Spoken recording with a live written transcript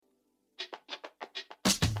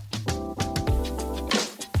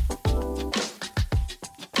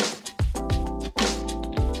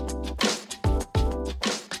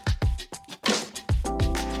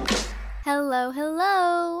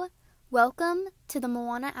Hello! Welcome to the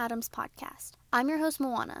Moana Adams podcast. I'm your host,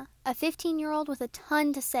 Moana, a 15-year-old with a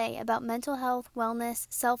ton to say about mental health, wellness,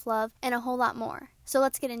 self-love, and a whole lot more. So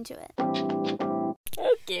let's get into it.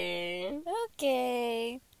 Okay.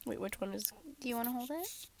 Wait, which one is... Do you want to hold it?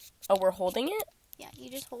 Oh, we're holding it? Yeah,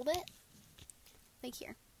 you just hold it. Like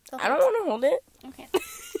here. I don't want to hold it. Okay.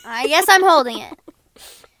 I guess I'm holding it.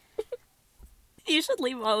 You should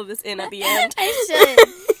leave all of this in at the end. I should.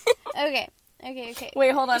 Okay.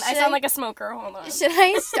 Wait, hold on. I sound like a smoker. Hold on. Should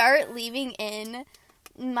I start leaving in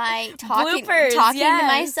my talking Bloopers, to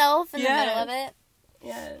myself in the middle of it?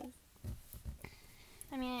 Yes.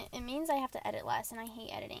 I mean, it means I have to edit less, and I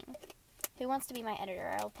hate editing. Who wants to be my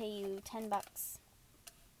editor? I'll pay you $10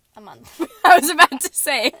 a month. I was about to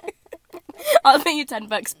say. I'll pay you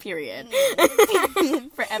 $10 period.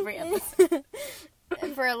 For every episode.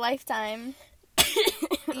 For a lifetime.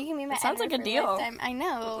 You can be my editor. Sounds like a deal. Lifetime. I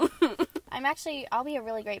know. I'll be a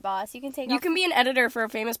really great boss. You can be an editor for a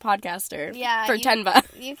famous podcaster. Yeah. For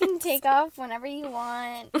 $10. You can take off whenever you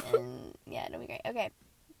want. And yeah, it'll be great. Okay.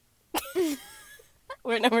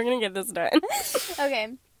 We're going to get this done. Okay.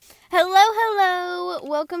 Hello.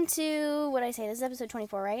 Welcome to, what did I say? This is episode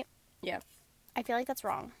 24, right? Yeah. I feel like that's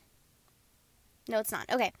wrong. No, it's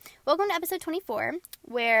not. Okay. Welcome to episode 24,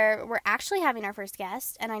 where we're actually having our first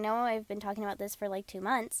guest. And I know I've been talking about this for like 2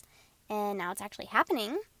 months. And now it's actually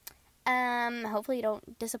happening. Hopefully you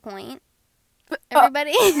don't disappoint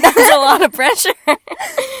everybody. That's a lot of pressure.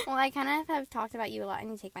 Well, I kind of have talked about you a lot. I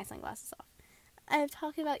need to take my sunglasses off. I've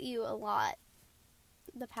talked about you a lot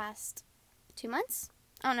the past 2 months.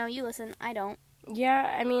 Oh, no, you listen. I don't.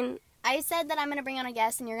 Yeah, I mean... I said that I'm going to bring on a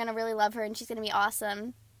guest and you're going to really love her and she's going to be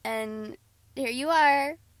awesome. And here you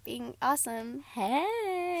are, being awesome.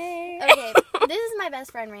 Hey. Okay, this is my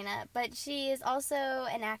best friend, Raina, but she is also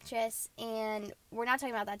an actress, and we're not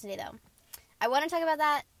talking about that today, though. I want to talk about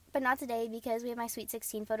that, but not today, because we have my Sweet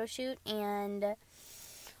 16 photo shoot, and...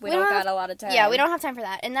 We don't got a lot of time. Yeah, we don't have time for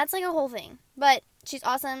that, and that's like a whole thing. But she's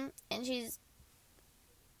awesome, and she's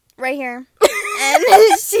right here, and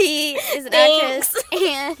she is an actress,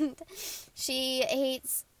 and she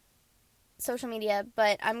hates social media,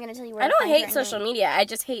 but I'm going to tell you where I don't hate social media. I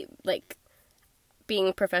just hate, like,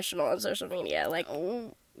 being professional on social media. Like,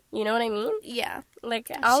 you know what I mean? Yeah. Like,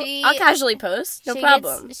 I'll casually post. No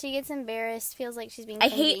problem. She gets embarrassed, feels like she's being I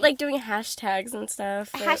cringy. hate, like, doing hashtags and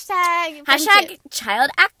stuff. Hashtag child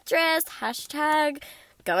actress. Hashtag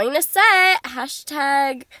going to set.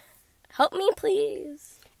 Hashtag help me,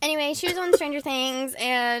 please. Anyway, she was on Stranger Things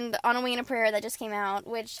and On a Wing and a Prayer that just came out,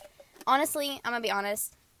 which, honestly, I'm going to be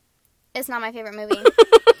honest, it's not my favorite movie.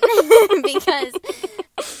 Because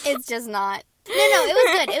it's just not. No, it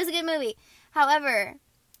was good. It was a good movie. However,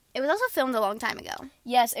 it was also filmed a long time ago.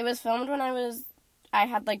 Yes, it was filmed when I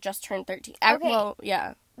had, like, just turned 13. Okay. Well,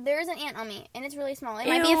 yeah. There's an ant on me, and it's really small. It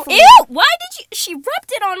Ew. might be a flea. Ew! Why did she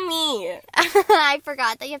rubbed it on me? I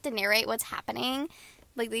forgot that you have to narrate what's happening.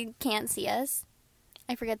 Like, they can't see us.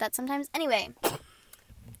 I forget that sometimes. Anyway,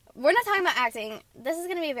 we're not talking about acting. This is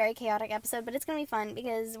going to be a very chaotic episode, but it's going to be fun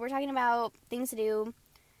because we're talking about things to do.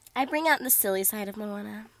 I bring out the silly side of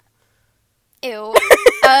Moana. Ew.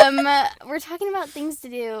 We're talking about things to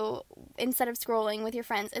do instead of scrolling with your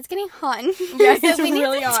friends. It's getting hot. Yeah, it's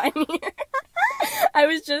really hot in here. I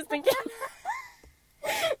was just thinking.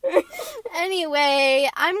 Anyway,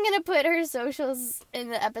 I'm going to put her socials in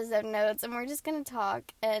the episode notes, and we're just going to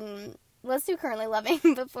talk, and let's do Currently Loving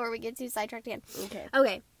before we get too sidetracked again.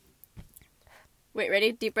 Okay. Wait,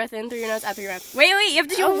 ready? Deep breath in through your nose, out through your mouth. Wait, you have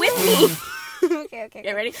to do it with me. Okay.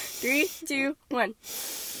 Okay, ready? 3, 2, 1.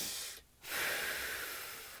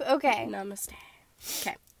 Okay. Namaste.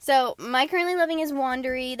 Okay. So, my Currently Loving is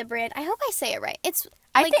Wandery, the brand. I hope I say it right. It's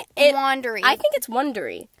Wandery. I think it's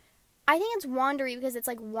Wondery. I think it's Wandery because it's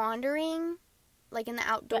like wandering, like in the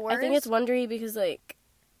outdoors. But I think it's Wondery because, like...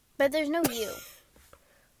 But there's no you.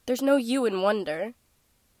 There's no you in wonder.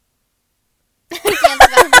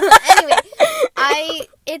 Anyway,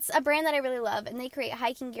 it's a brand that I really love, and they create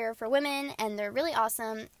hiking gear for women, and they're really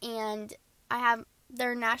awesome, and I have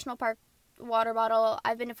their national park water bottle.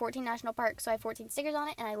 I've been to 14 national parks, so I have 14 stickers on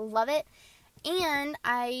it, and I love it. And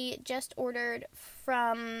I just ordered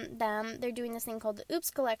from them, they're doing this thing called the Oops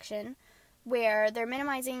Collection, where they're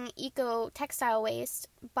minimizing eco-textile waste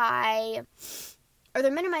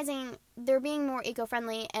they're being more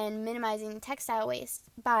eco-friendly and minimizing textile waste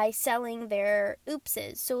by selling their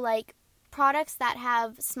oopses. So, like, products that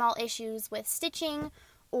have small issues with stitching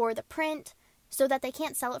or the print, so that they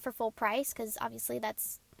can't sell it for full price, because obviously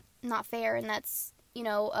that's not fair and that's,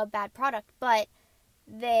 a bad product. But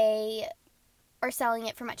they are selling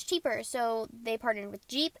it for much cheaper. So they partnered with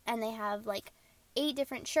Jeep, and they have like 8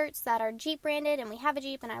 different shirts that are Jeep branded, and we have a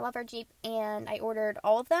Jeep, and I love our Jeep, and I ordered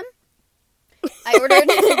all of them. I ordered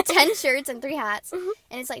 10 shirts and 3 hats, and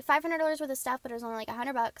it's like $500 worth of stuff, but it was only like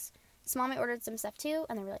 $100. Mommy ordered some stuff too,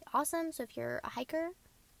 and they're really awesome. So if you're a hiker,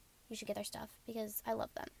 you should get their stuff because I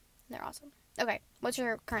love them. They're awesome. Okay, what's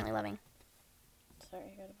your currently loving? Sorry,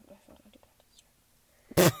 I gotta put my phone on.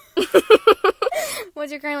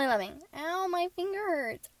 What's your currently loving? Ow, my finger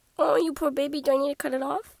hurts. Oh, you poor baby. Do I need to cut it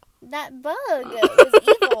off? That bug was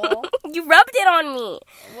evil. You rubbed it on me.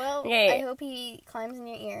 Well, okay. I hope he climbs in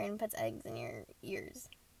your ear and puts eggs in your ears.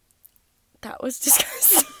 That was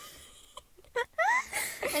disgusting.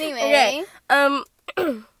 Anyway. Okay.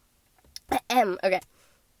 Okay.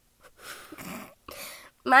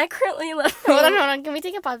 My currently loving... Hold on. Can we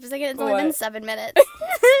take a pause for a second? It's only been 7 minutes.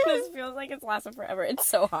 This feels like it's lasted forever. It's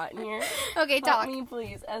so hot in here. Okay, talk. Help me,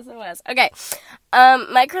 please. SOS. Okay.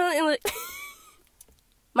 My currently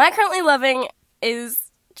loving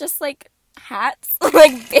is just, like, hats.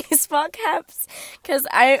 Like, baseball caps. Because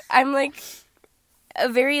I'm, like, a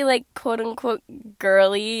very, like, quote-unquote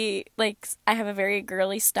girly... Like, I have a very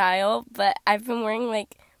girly style. But I've been wearing,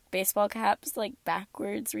 like, baseball caps, like,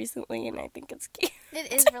 backwards recently. And I think it's cute.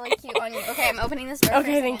 It is really cute on you. Okay, I'm opening this door.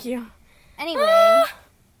 Okay, thank you. Anyway,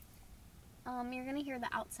 you're gonna hear the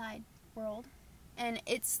outside world, and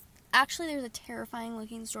it's actually there's a terrifying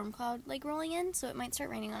looking storm cloud like rolling in, so it might start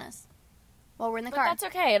raining on us while we're in the car. That's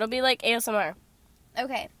okay. It'll be like ASMR.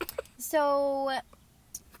 Okay, so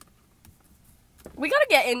we gotta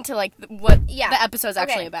get into like what the episode's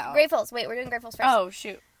actually about. Gratefuls. Wait, we're doing gratefuls first. Oh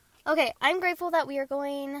shoot. Okay, I'm grateful that we are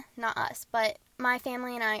going, not us, but my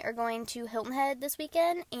family and I are going to Hilton Head this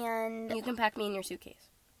weekend, and... You can pack me in your suitcase.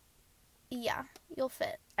 Yeah, you'll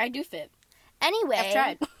fit. I do fit. Anyway... I've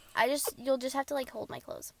tried. You'll just have to, like, hold my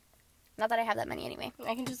clothes. Not that I have that many anyway.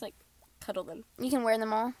 I can just, like, cuddle them. You can wear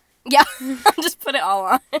them all. Yeah, I'll just put it all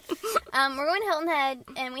on. We're going to Hilton Head,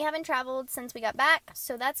 and we haven't traveled since we got back,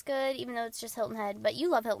 so that's good, even though it's just Hilton Head. But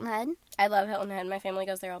you love Hilton Head. I love Hilton Head. My family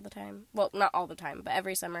goes there all the time. Well, not all the time, but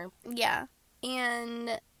every summer. Yeah,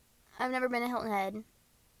 and I've never been to Hilton Head.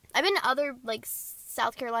 I've been to other, like,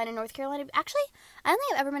 South Carolina, North Carolina. Actually, I don't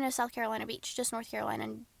think I've ever been to South Carolina Beach, just North Carolina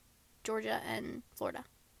and Georgia and Florida.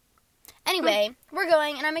 Anyway, we're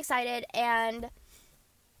going, and I'm excited, and...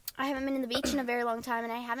 I haven't been in the beach in a very long time,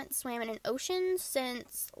 and I haven't swam in an ocean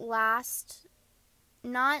since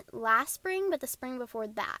not last spring, but the spring before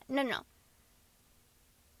that. No.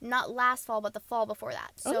 Not last fall, but the fall before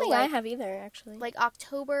that. I don't think I have either, actually. Like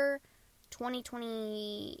October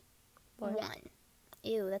 2021.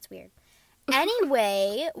 Ew, that's weird.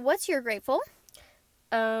 Anyway, what's your grateful?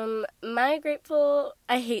 My grateful...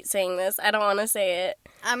 I hate saying this. I don't want to say it.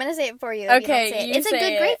 I'm going to say it for you. Okay, It's a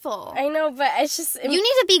good grateful. I know, but it's just... You need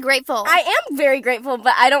to be grateful. I am very grateful,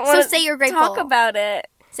 but I don't want to say you're grateful. Talk about it.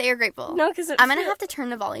 Say you're grateful. No, because I'm going to have to turn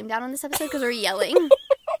the volume down on this episode because we're yelling.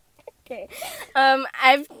 Okay.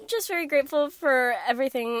 I'm just very grateful for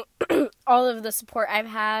everything, all of the support I've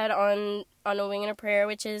had on A Wing and a Prayer,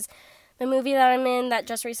 which is the movie that I'm in that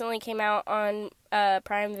just recently came out on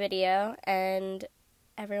Prime Video, and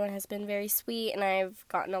everyone has been very sweet, and I've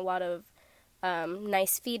gotten a lot of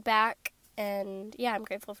nice feedback, and yeah, I'm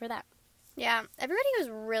grateful for that. Yeah, everybody was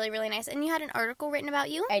really, really nice, and you had an article written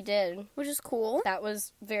about you? I did. Which is cool. That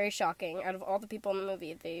was very shocking. Out of all the people in the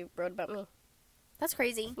movie, they wrote about me. That's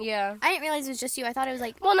crazy. Yeah. I didn't realize it was just you. I thought it was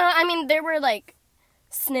like... Well, no, I mean, there were, like,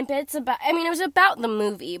 snippets about... I mean, it was about the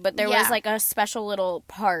movie, but there was, like, a special little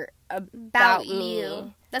part about me.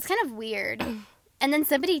 You. That's kind of weird. And then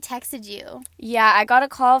somebody texted you. Yeah, I got a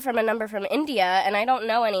call from a number from India, and I don't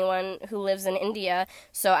know anyone who lives in India,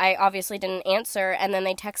 so I obviously didn't answer, and then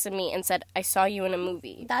they texted me and said, I saw you in a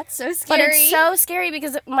movie. That's so scary. But it's so scary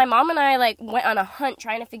because my mom and I, like, went on a hunt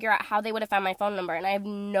trying to figure out how they would have found my phone number, and I have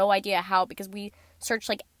no idea how, because we searched,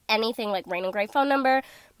 like, anything, like, Raina Gray phone number.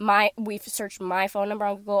 We've searched my phone number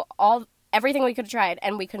on Google, everything we could have tried,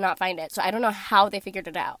 and we could not find it, so I don't know how they figured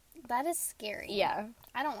it out. That is scary. Yeah.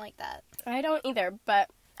 I don't like that. I don't either, but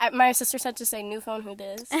my sister said to say, new phone, who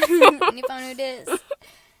dis? New phone, who dis?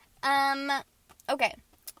 Okay.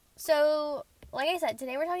 So, like I said,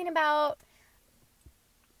 today we're talking about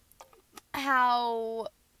how...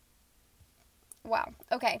 Wow.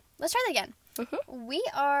 Okay. Let's try that again. Mm-hmm. We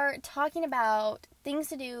are talking about things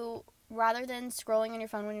to do rather than scrolling on your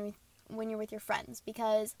phone when you're with your friends,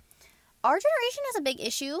 because... Our generation has a big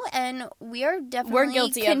issue, and we're definitely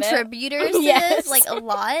guilty contributors of it. to Yes. this, like, a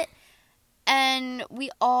lot. And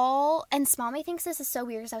we all, and Smommy thinks this is so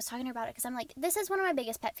weird, because I was talking to her about it, because I'm like, this is one of my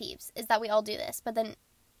biggest pet peeves, is that we all do this, but then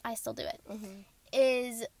I still do it. Mm-hmm.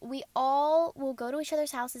 is we all will go to each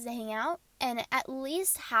other's houses to hang out, and at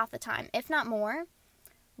least half the time, if not more,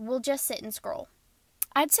 we'll just sit and scroll.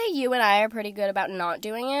 I'd say you and I are pretty good about not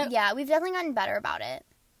doing it. Yeah, we've definitely gotten better about it.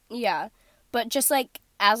 Yeah. But just, like,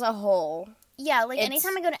 as a whole. Yeah, like,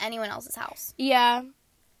 anytime I go to anyone else's house. Yeah.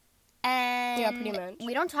 And yeah, pretty much.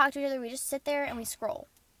 We don't talk to each other. We just sit there and we scroll.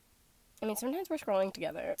 I mean, sometimes we're scrolling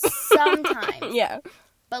together. Sometimes. Yeah.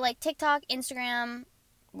 But, like, TikTok, Instagram.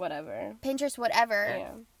 Whatever. Pinterest, whatever.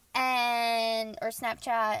 Yeah. Or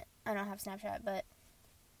Snapchat. I don't have Snapchat, but.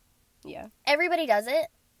 Yeah. Everybody does it.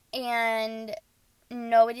 And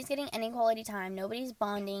nobody's getting any quality time. Nobody's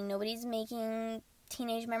bonding. Nobody's making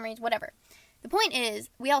teenage memories. Whatever. The point is,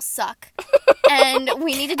 we all suck. And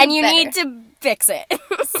we need to do And you better. need to fix it.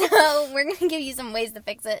 So, we're going to give you some ways to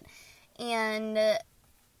fix it. And,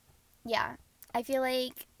 yeah. I feel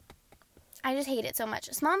like I just hate it so much.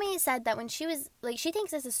 Mommy said that when she was, like, she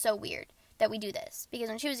thinks this is so weird that we do this. Because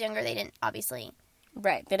when she was younger, they didn't, obviously.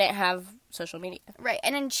 Right. They didn't have social media. Right.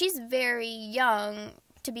 And then she's very young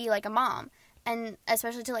to be, like, a mom. And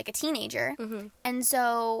especially to, like, a teenager. Mm-hmm. And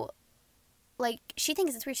so, like, she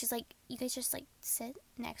thinks it's weird. She's like, you guys just, like, sit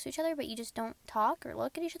next to each other, but you just don't talk or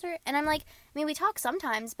look at each other. And I'm like, I mean, we talk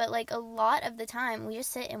sometimes, but, like, a lot of the time, we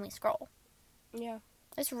just sit and we scroll. Yeah.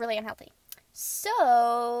 It's really unhealthy.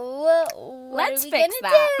 So, Let's fix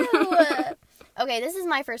that. Okay, this is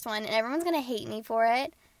my first one, and everyone's going to hate me for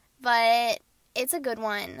it, but it's a good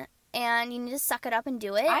one, and you need to suck it up and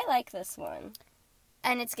do it. I like this one.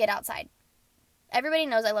 And it's get outside. Everybody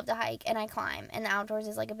knows I love to hike, and I climb, and the outdoors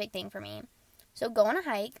is, like, a big thing for me. So go on a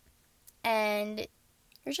hike, and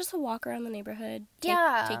Or just a walk around the neighborhood.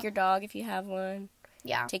 Take your dog if you have one.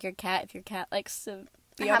 Yeah. Take your cat if your cat likes to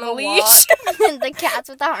be Have on a a leash. The cats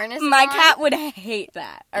with the harness My on. cat would hate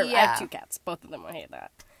that. Or I Yeah. have 2 cats. Both of them would hate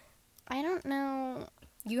that. I don't know.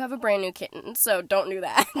 You have a brand new kitten, so don't do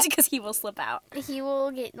that because he will slip out. He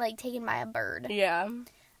will get, like, taken by a bird. Yeah.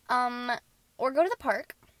 Or go to the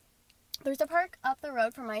park. There's a park up the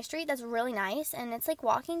road from my street that's really nice, and it's, like,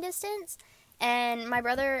 walking distance. And my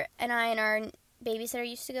brother and I and our babysitter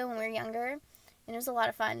used to go when we were younger, and it was a lot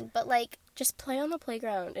of fun. But, like, just play on the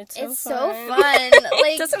playground. It's so fun. Like,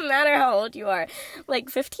 it doesn't matter how old you are.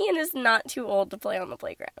 Like, 15 is not too old to play on the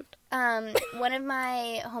playground. One of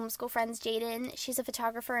my homeschool friends, Jaden, she's a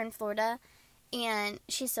photographer in Florida, and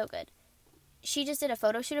she's so good. She just did a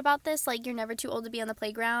photo shoot about this, like, you're never too old to be on the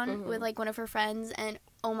playground with, like, one of her friends, and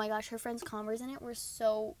oh my gosh, her friend's Converse in it were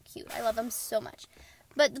so cute. I love them so much.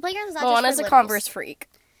 But the playground is not just for Luana's a littles. Converse freak.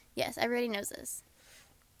 Yes, everybody knows this.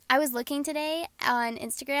 I was looking today on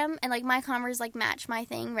Instagram, and, like, my Converse, like, match my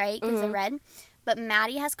thing, right, because they're red. But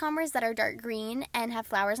Maddie has Converse that are dark green and have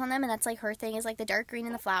flowers on them, and that's, like, her thing is, like, the dark green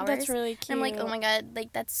and the flowers. That's really cute. And I'm like, oh my god,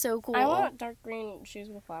 like, that's so cool. I want dark green shoes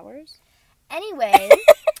with flowers. Anyway,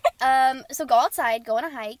 so go outside, go on a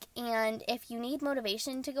hike, and if you need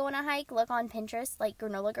motivation to go on a hike, look on Pinterest, like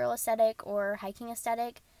Granola Girl Aesthetic or Hiking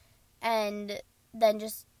Aesthetic, and then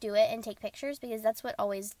just do it and take pictures, because that's what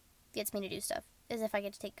always gets me to do stuff, is if I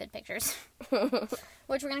get to take good pictures.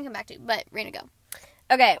 Which we're going to come back to, but Raina, go.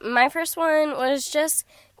 Okay, my first one was just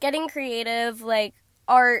getting creative, like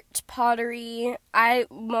art, pottery.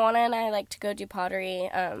 Moana and I like to go do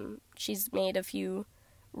pottery. She's made a few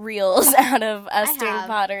reels out of us doing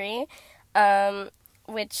pottery,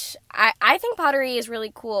 which I think pottery is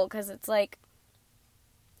really cool because it's like,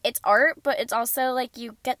 it's art, but it's also like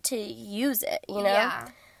you get to use it, you know? Yeah.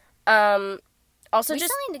 Also, we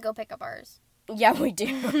just still need to go pick up ours. Yeah, we do.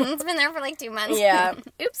 It's been there for like 2 months. Yeah.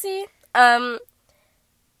 Oopsie. I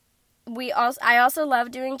also love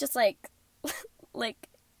doing just like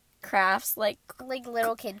crafts, like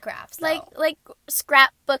little kid crafts, though. like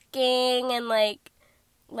scrapbooking and like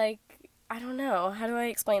I don't know, how do I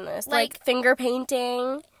explain this? Like finger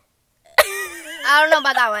painting. I don't know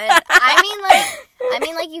about that one. I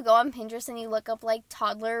mean, like you go on Pinterest and you look up like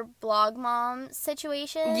toddler blog mom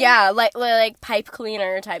situation. Yeah, like pipe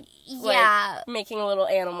cleaner type. Yeah, like, making little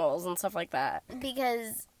animals and stuff like that.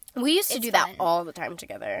 Because we used to do that all the time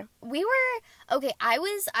together. We were okay.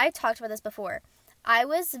 I talked about this before. I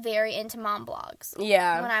was very into mom blogs.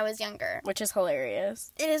 Yeah, when I was younger, which is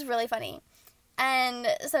hilarious. It is really funny, and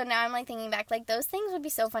so now I'm like thinking back, like those things would be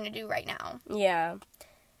so fun to do right now. Yeah.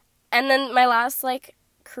 And then my last, like,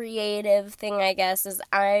 creative thing, I guess, is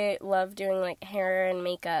I love doing, like, hair and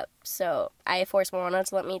makeup. So I force Moana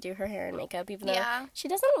to let me do her hair and makeup, even though she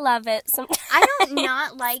doesn't love it sometimes. I don't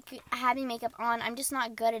not like having makeup on. I'm just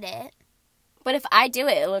not good at it. But if I do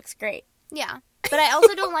it, it looks great. Yeah. But I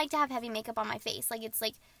also don't like to have heavy makeup on my face. Like, it's,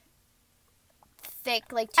 like,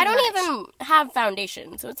 thick, like, too I don't much. even have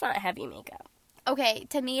foundation, so it's not heavy makeup. Okay,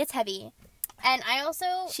 to me, it's heavy. And I also...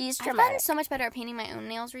 She's I've dramatic. gotten so much better at painting my own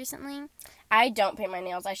nails recently. I don't paint my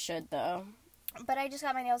nails. I should, though. But I just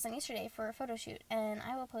got my nails done yesterday for a photo shoot. And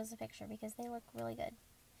I will post a picture because they look really good.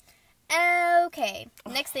 Okay.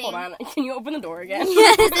 Next thing. Hold on. Can you open the door again?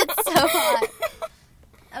 Yes, it's so hot.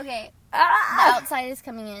 Okay. Ah! The outside is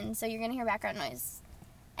coming in, so you're going to hear background noise.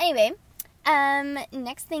 Anyway,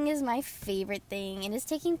 next thing is my favorite thing. It is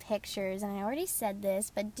taking pictures, and I already said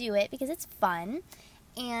this, but do it because it's fun.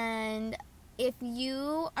 And if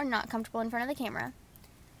you are not comfortable in front of the camera,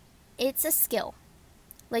 it's a skill.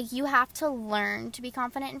 Like, you have to learn to be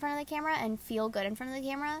confident in front of the camera and feel good in front of the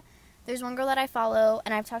camera. There's one girl that I follow,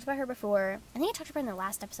 and I've talked about her before. I think I talked about her in the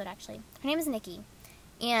last episode, actually. Her name is Nikki,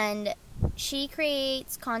 and she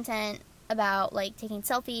creates content about, like, taking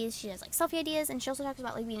selfies. She has, like, selfie ideas, and she also talks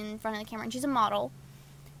about, like, being in front of the camera, and she's a model.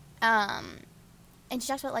 And she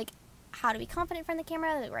talks about, like, how to be confident in front of the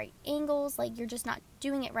camera, the right angles. Like, you're just not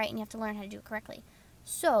doing it right, and you have to learn how to do it correctly.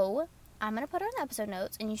 So, I'm going to put her in the episode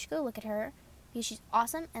notes, and you should go look at her, because she's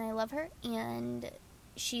awesome, and I love her, and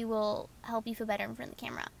she will help you feel better in front of the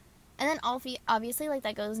camera. And then, obviously, like,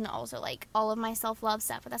 that goes into also, like, all of my self-love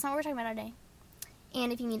stuff, but that's not what we're talking about today.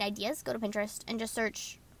 And if you need ideas, go to Pinterest and just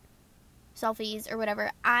search selfies or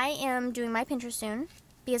whatever. I am doing my Pinterest soon,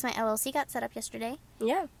 because my LLC got set up yesterday.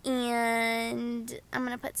 Yeah. And I'm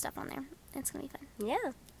going to put stuff on there. It's going to be fun.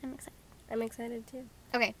 Yeah. I'm excited. I'm excited, too.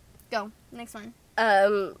 Okay, go. Next one.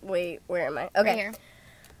 Wait, where am I? Okay. Right here.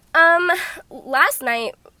 Last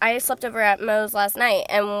night, I slept over at Mo's last night,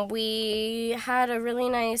 and we had a really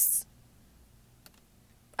nice...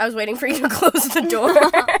 I was waiting for you to close the door.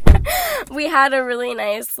 We had a really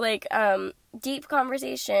nice, like, deep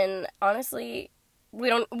conversation. Honestly, we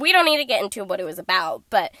don't need to get into what it was about,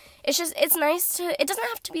 but it's nice to... It doesn't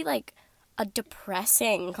have to be, like, a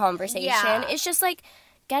depressing conversation. Yeah. It's just, like,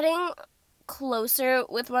 getting closer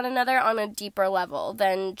with one another on a deeper level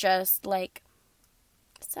than just, like...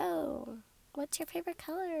 So, what's your favorite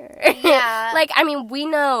color? Yeah. Like, I mean, we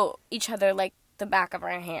know each other, like, the back of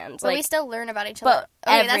our hands. But Like, we still learn about each other. but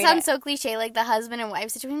Okay, that every sounds day. so cliche, like the husband and wife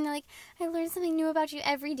situation. They're like, I learned something new about you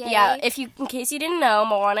every day. Yeah, in case you didn't know,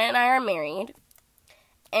 Moana and I are married.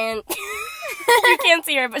 And you can't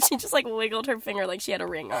see her, but she just, like, wiggled her finger like she had a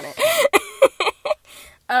ring on it.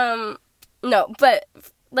 No, but,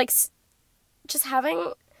 like, just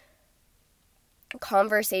having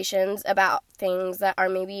conversations about things that are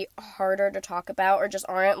maybe harder to talk about or just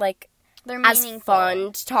aren't, like, They're as meaningful.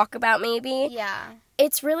 fun to talk about, maybe. Yeah.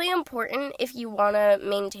 It's really important if you want to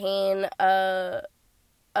maintain a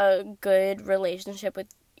good relationship with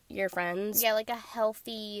your friends. Yeah, like a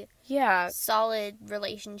healthy, Yeah. solid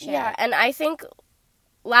relationship. Yeah, and I think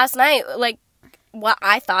last night, like, what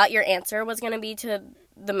I thought your answer was going to be to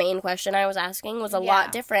the main question I was asking was a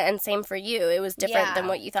lot different, and same for you. It was different than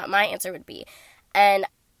what you thought my answer would be. And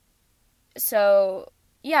so,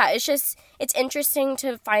 yeah, it's interesting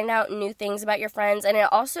to find out new things about your friends, and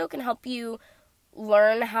it also can help you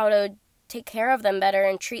learn how to take care of them better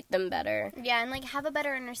and treat them better. Yeah, and, like, have a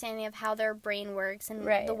better understanding of how their brain works and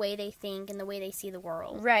the way they think and the way they see the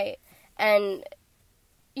world. Right. And,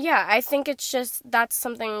 yeah, I think that's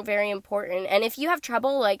something very important. And if you have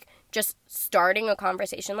trouble, like, just starting a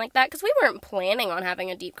conversation like that, because we weren't planning on having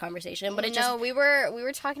a deep conversation, but we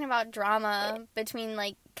were talking about drama between,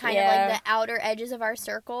 like, kind of, like, the outer edges of our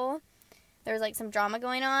circle. There was, like, some drama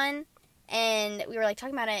going on, and we were, like,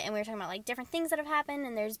 talking about it, and we were talking about, like, different things that have happened,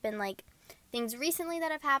 and there's been, like, things recently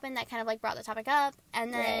that have happened that kind of, like, brought the topic up,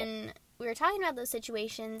 and then we were talking about those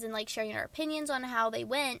situations and, like, sharing our opinions on how they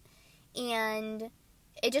went, and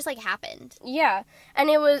it just, like, happened. Yeah, and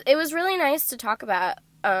it was really nice to talk about,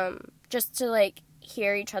 just to, like,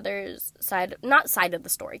 hear each other's not side of the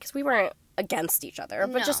story, because we weren't against each other,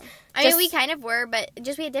 but I mean, we kind of were, but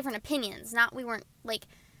just we had different opinions, we weren't, like,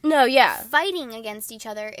 fighting against each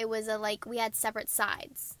other. It was like, we had separate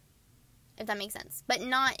sides, if that makes sense, but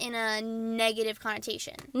not in a negative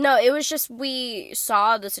connotation. No, it was just we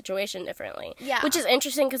saw the situation differently. Yeah. Which is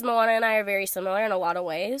interesting, because Moana and I are very similar in a lot of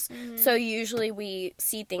ways, so usually we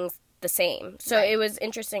see things the same. So it was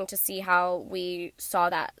interesting to see how we saw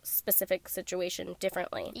that specific situation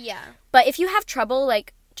differently. Yeah. But if you have trouble,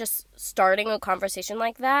 like, just starting a conversation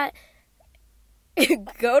like that,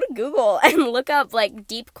 go to Google and look up, like,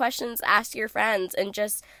 deep questions to ask your friends and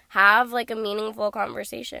just have, like, a meaningful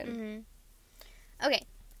conversation. Okay,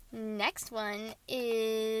 next one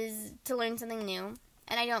is to learn something new.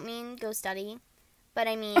 And I don't mean go study, but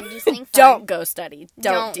I mean do something fun. Don't go study.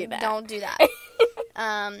 Don't do that. Don't do that.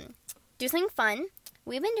 Do something fun.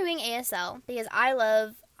 We've been doing ASL because I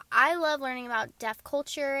love learning about deaf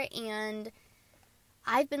culture, and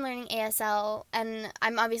I've been learning ASL, and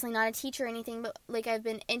I'm obviously not a teacher or anything, but, like, I've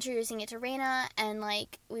been introducing it to Raina, and,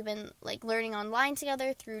 like, we've been, like, learning online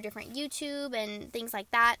together through different YouTube and things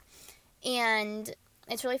like that, and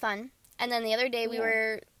it's really fun. And then the other day we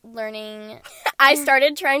were learning... I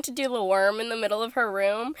started trying to do the worm in the middle of her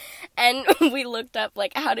room, and we looked up,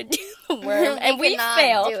 like, how to do the worm, and we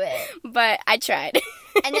failed. Do it. But I tried.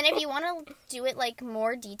 And then if you want to do it, like,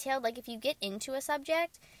 more detailed, like, if you get into a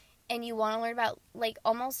subject and you want to learn about, like,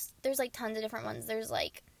 almost... There's, like, tons of different ones. There's,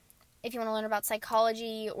 like, if you want to learn about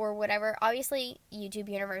psychology or whatever, obviously, YouTube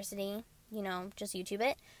University, you know, just YouTube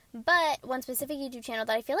it. But one specific YouTube channel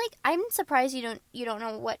that I feel like I'm surprised you don't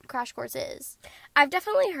know what Crash Course is. I've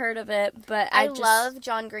definitely heard of it, but I love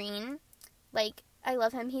John Green. Like, I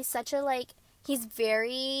love him. He's such a, like, he's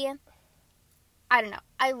very, I don't know.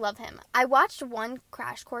 I love him. I watched one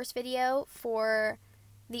Crash Course video for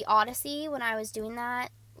the Odyssey when I was doing that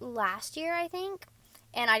last year, I think.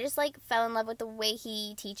 And I just, like, fell in love with the way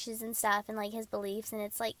he teaches and stuff and, like, his beliefs. And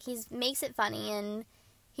it's, like, makes it funny and...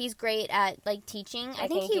 He's great at, like, teaching. I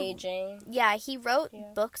think engaging. He wrote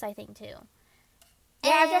books, I think, too. Yeah,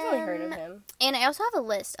 I've definitely heard of him. And I also have a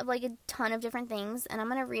list of, like, a ton of different things, and I'm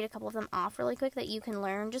going to read a couple of them off really quick that you can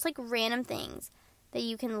learn. Just, like, random things that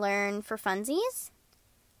you can learn for funsies.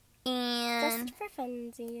 And... Just for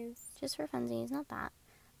funsies. Just for funsies, not that.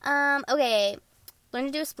 Okay. Learn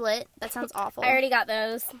to do a split. That sounds awful. I already got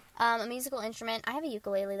those. A musical instrument. I have a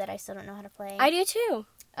ukulele that I still don't know how to play. I do, too.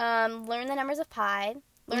 Learn the numbers of pi.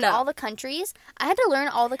 Learn all the countries. I had to learn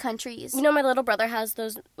all the countries. You know, my little brother has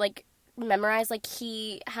those, like, memorized. Like,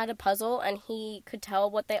 he had a puzzle, and he could tell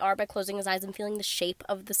what they are by closing his eyes and feeling the shape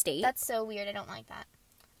of the state. That's so weird. I don't like that.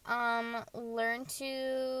 Learn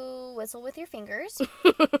to whistle with your fingers.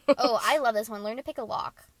 Oh, I love this one. Learn to pick a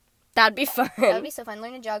lock. That'd be fun. That would be so fun.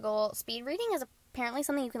 Learn to juggle. Speed reading is apparently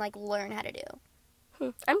something you can, like, learn how to do.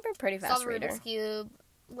 I'm a pretty fast reader. Solve a Rubik's Cube.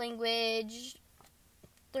 Language.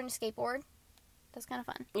 Learn to skateboard. That's kind of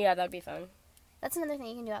fun. Yeah, that'd be fun. That's another thing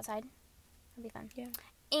you can do outside. That'd be fun. Yeah.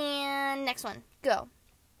 And next one. Go.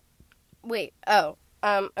 Wait. Oh.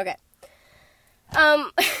 Okay.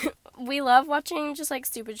 We love watching just, like,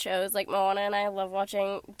 stupid shows. Like, Moana and I love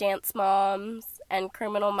watching Dance Moms and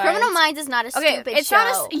Criminal Minds. Criminal Minds is not a stupid show. It's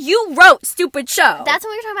not you wrote stupid show. That's what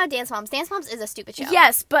we were talking about, Dance Moms. Dance Moms is a stupid show.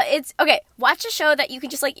 Yes, but it's... Okay, watch a show that you can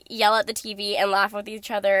just, like, yell at the TV and laugh with each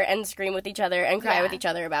other and scream with each other and cry with each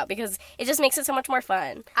other about, because it just makes it so much more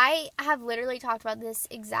fun. I have literally talked about this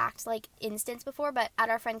exact, like, instance before, but at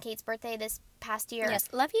our friend Kate's birthday this past year... Yes,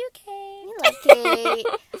 love you, Kate. We love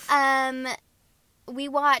Kate. We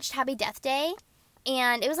watched Happy Death Day,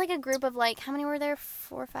 and it was, like, a group of, like, how many were there?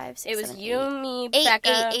 4, 5, 6, It was 7, you, 8. me, Eight,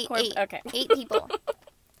 Becca... eight. Okay. 8 people.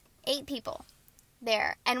 8 people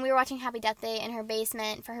there. And we were watching Happy Death Day in her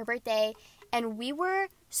basement for her birthday, and we were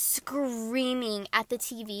screaming at the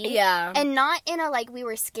TV. Yeah. And not in a, like, we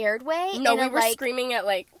were scared way. No, we were screaming at,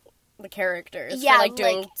 like, the characters for, like,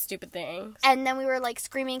 doing stupid things. And then we were, like,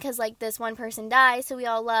 screaming because, like, this one person died, so we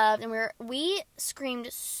all loved, and we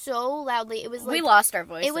screamed so loudly. It was, like... We lost our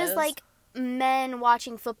voices. It was, like, men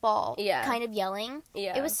watching football. Yeah. Kind of yelling.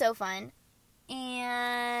 Yeah. It was so fun.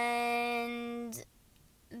 And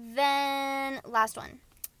then, last one.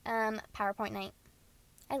 PowerPoint night.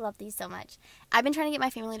 I love these so much. I've been trying to get my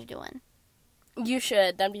family to do one. You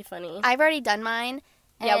should. That'd be funny. I've already done mine.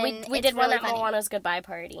 Yeah, we did one at Moana's goodbye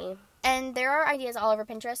party. And there are ideas all over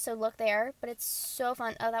Pinterest, so look there. But it's so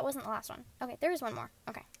fun. Oh, that wasn't the last one. Okay, there is one more.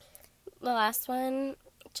 Okay. The last one,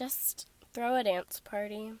 just throw a dance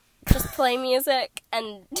party. Just play music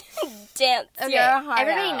and dance your heart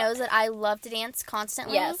Everybody out. knows that I love to dance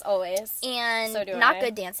constantly. Yes, always. And so do not I.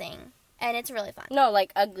 good dancing. And it's really fun. No,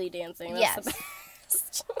 like ugly dancing. That's yes. the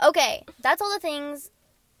best. Okay, that's all the things.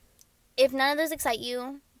 If none of those excite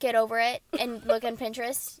you, get over it and look on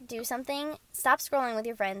Pinterest, do something. Stop scrolling with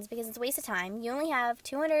your friends because it's a waste of time. You only have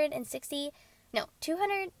 200.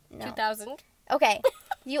 Okay.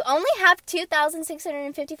 You only have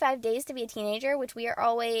 2,655 days to be a teenager, which we are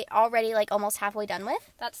already like almost halfway done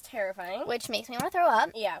with. That's terrifying. Which makes me want to throw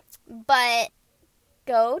up. Yeah. But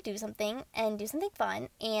go do something and do something fun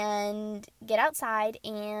and get outside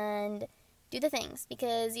and do the things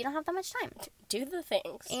because you don't have that much time. Do the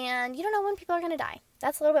things. And you don't know when people are going to die.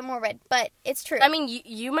 That's a little bit morbid, but it's true. I mean,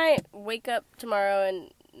 you might wake up tomorrow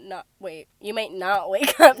and not wait. You might not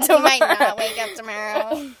wake up tomorrow. You might not wake up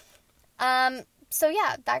tomorrow. So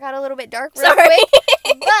yeah, that got a little bit dark real Sorry. quick.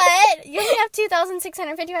 But you only have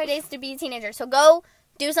 2,655 days to be a teenager. So go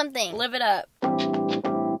do something. Live it up.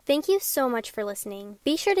 Thank you so much for listening.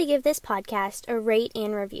 Be sure to give this podcast a rate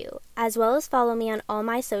and review, as well as follow me on all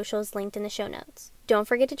my socials linked in the show notes. Don't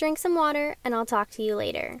forget to drink some water, and I'll talk to you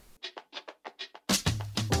later.